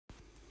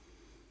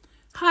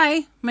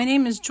Hi, my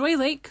name is Joy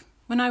Lake.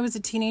 When I was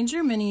a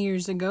teenager many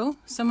years ago,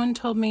 someone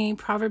told me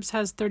Proverbs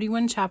has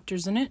 31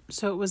 chapters in it,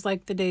 so it was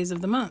like the days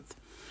of the month.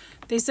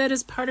 They said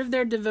as part of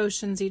their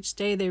devotions each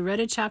day, they read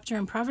a chapter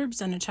in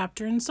Proverbs and a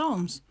chapter in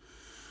Psalms.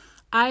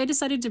 I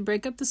decided to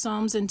break up the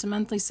Psalms into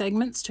monthly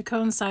segments to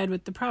coincide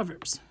with the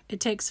Proverbs. It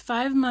takes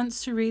 5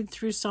 months to read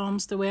through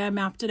Psalms the way I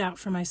mapped it out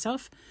for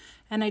myself,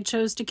 and I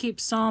chose to keep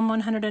Psalm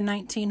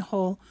 119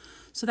 whole,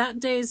 so that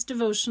day's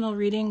devotional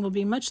reading will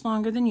be much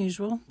longer than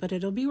usual, but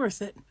it'll be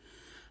worth it.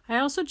 I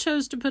also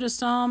chose to put a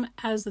psalm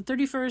as the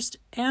 31st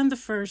and the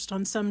 1st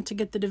on some to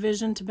get the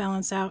division to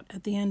balance out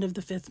at the end of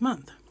the 5th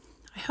month.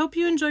 I hope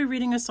you enjoy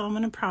reading a psalm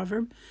and a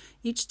proverb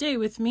each day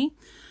with me.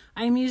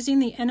 I am using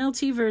the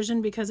NLT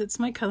version because it's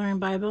my coloring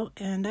Bible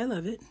and I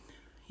love it.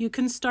 You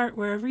can start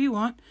wherever you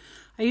want.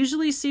 I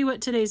usually see what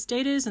today's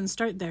date is and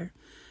start there.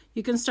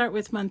 You can start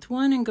with month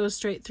 1 and go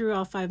straight through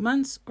all 5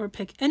 months, or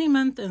pick any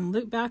month and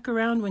loop back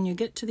around when you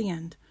get to the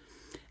end.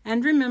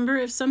 And remember,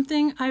 if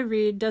something I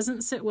read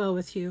doesn't sit well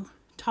with you,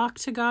 talk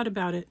to God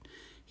about it.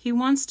 He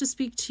wants to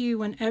speak to you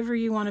whenever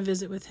you want to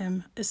visit with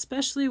him,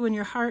 especially when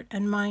your heart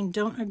and mind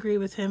don't agree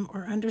with him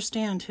or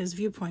understand his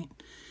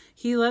viewpoint.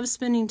 He loves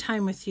spending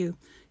time with you.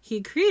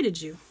 He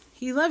created you.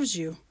 He loves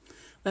you.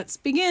 Let's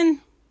begin.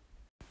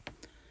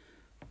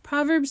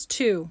 Proverbs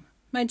 2.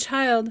 My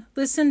child,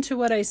 listen to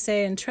what I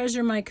say and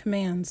treasure my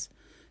commands.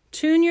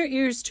 Tune your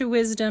ears to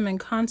wisdom and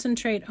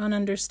concentrate on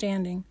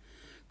understanding.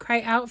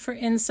 Cry out for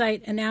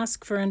insight and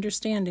ask for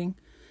understanding.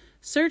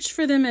 Search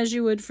for them as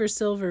you would for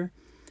silver.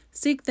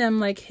 Seek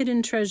them like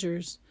hidden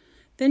treasures.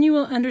 Then you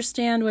will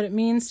understand what it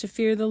means to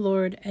fear the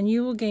Lord, and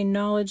you will gain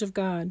knowledge of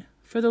God.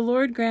 For the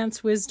Lord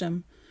grants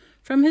wisdom.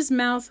 From his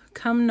mouth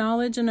come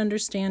knowledge and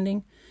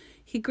understanding.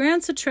 He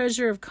grants a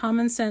treasure of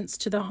common sense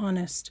to the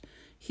honest.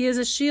 He is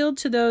a shield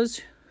to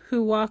those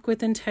who walk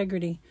with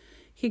integrity.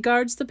 He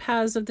guards the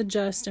paths of the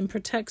just and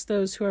protects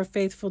those who are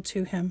faithful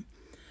to him.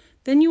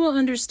 Then you will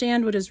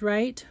understand what is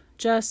right,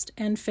 just,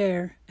 and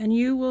fair, and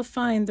you will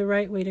find the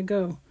right way to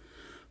go.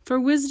 For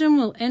wisdom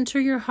will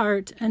enter your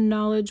heart, and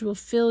knowledge will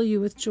fill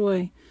you with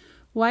joy.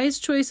 Wise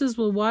choices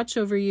will watch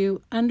over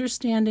you,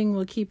 understanding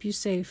will keep you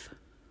safe.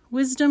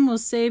 Wisdom will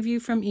save you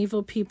from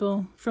evil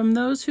people, from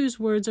those whose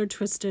words are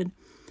twisted.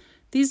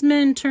 These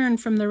men turn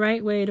from the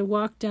right way to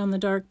walk down the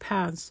dark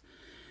paths.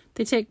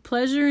 They take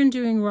pleasure in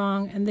doing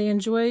wrong, and they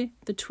enjoy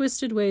the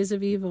twisted ways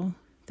of evil.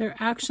 Their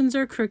actions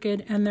are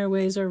crooked, and their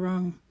ways are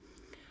wrong.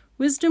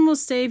 Wisdom will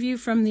save you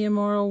from the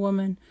immoral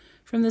woman,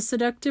 from the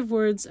seductive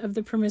words of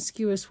the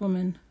promiscuous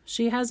woman.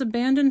 She has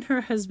abandoned her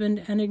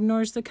husband and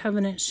ignores the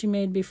covenant she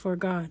made before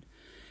God.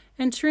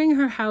 Entering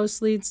her house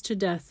leads to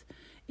death.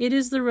 It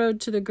is the road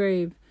to the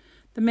grave.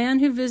 The man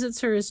who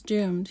visits her is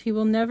doomed. He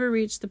will never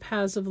reach the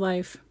paths of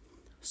life.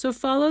 So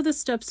follow the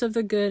steps of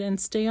the good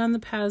and stay on the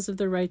paths of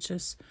the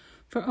righteous.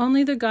 For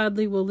only the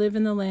godly will live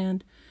in the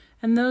land,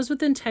 and those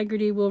with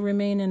integrity will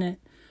remain in it.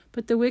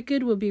 But the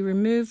wicked will be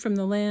removed from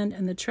the land,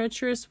 and the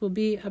treacherous will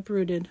be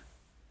uprooted.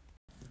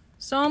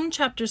 Psalm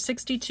chapter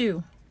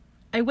 62.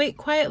 I wait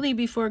quietly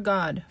before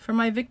God, for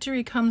my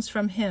victory comes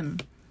from him.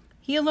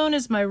 He alone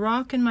is my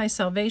rock and my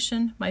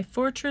salvation, my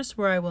fortress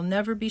where I will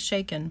never be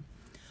shaken.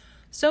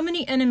 So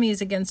many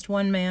enemies against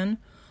one man,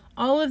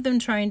 all of them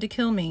trying to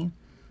kill me.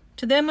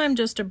 To them I'm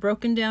just a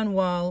broken down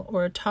wall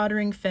or a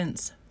tottering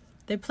fence.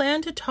 They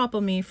plan to topple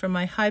me from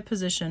my high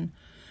position.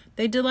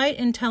 They delight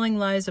in telling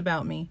lies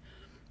about me.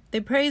 They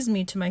praise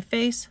me to my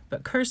face,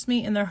 but curse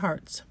me in their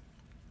hearts.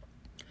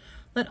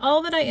 Let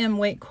all that I am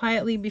wait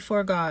quietly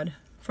before God,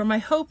 for my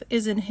hope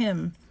is in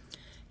him.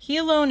 He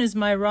alone is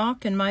my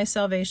rock and my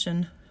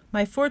salvation,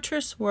 my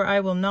fortress where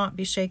I will not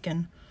be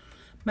shaken.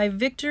 My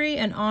victory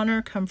and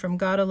honor come from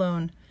God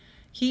alone.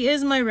 He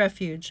is my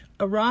refuge,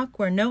 a rock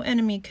where no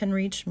enemy can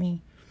reach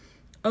me.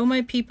 O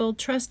my people,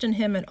 trust in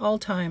him at all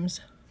times.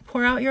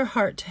 Pour out your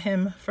heart to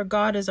him, for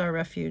God is our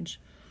refuge.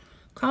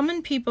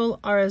 Common people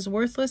are as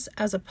worthless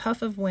as a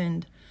puff of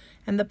wind,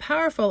 and the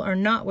powerful are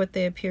not what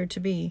they appear to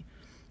be.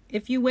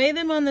 If you weigh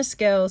them on the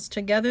scales,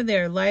 together they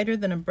are lighter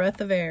than a breath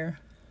of air.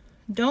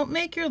 Don't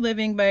make your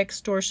living by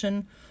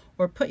extortion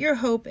or put your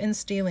hope in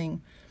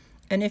stealing.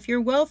 And if your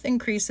wealth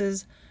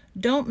increases,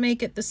 don't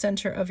make it the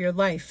center of your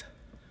life.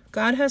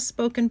 God has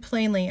spoken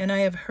plainly, and I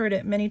have heard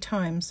it many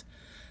times.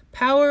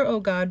 Power, O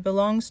God,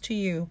 belongs to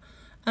you.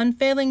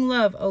 Unfailing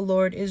love, O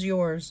Lord, is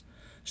yours.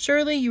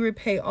 Surely you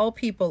repay all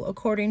people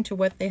according to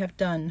what they have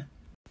done.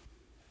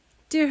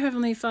 Dear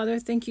Heavenly Father,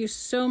 thank you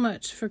so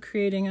much for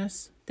creating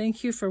us.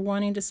 Thank you for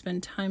wanting to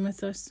spend time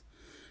with us.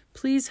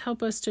 Please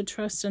help us to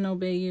trust and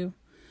obey you.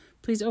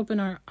 Please open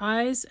our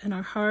eyes and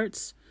our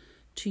hearts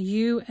to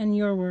you and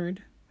your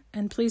word.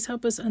 And please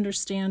help us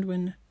understand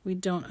when we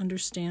don't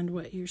understand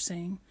what you're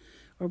saying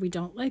or we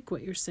don't like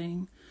what you're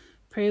saying.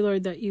 Pray,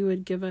 Lord, that you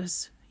would give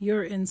us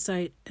your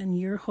insight and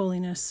your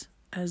holiness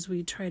as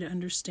we try to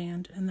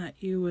understand, and that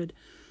you would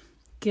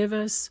give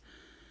us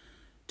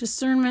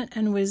discernment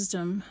and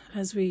wisdom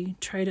as we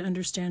try to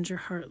understand your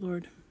heart,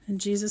 Lord. In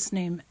Jesus'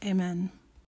 name, amen.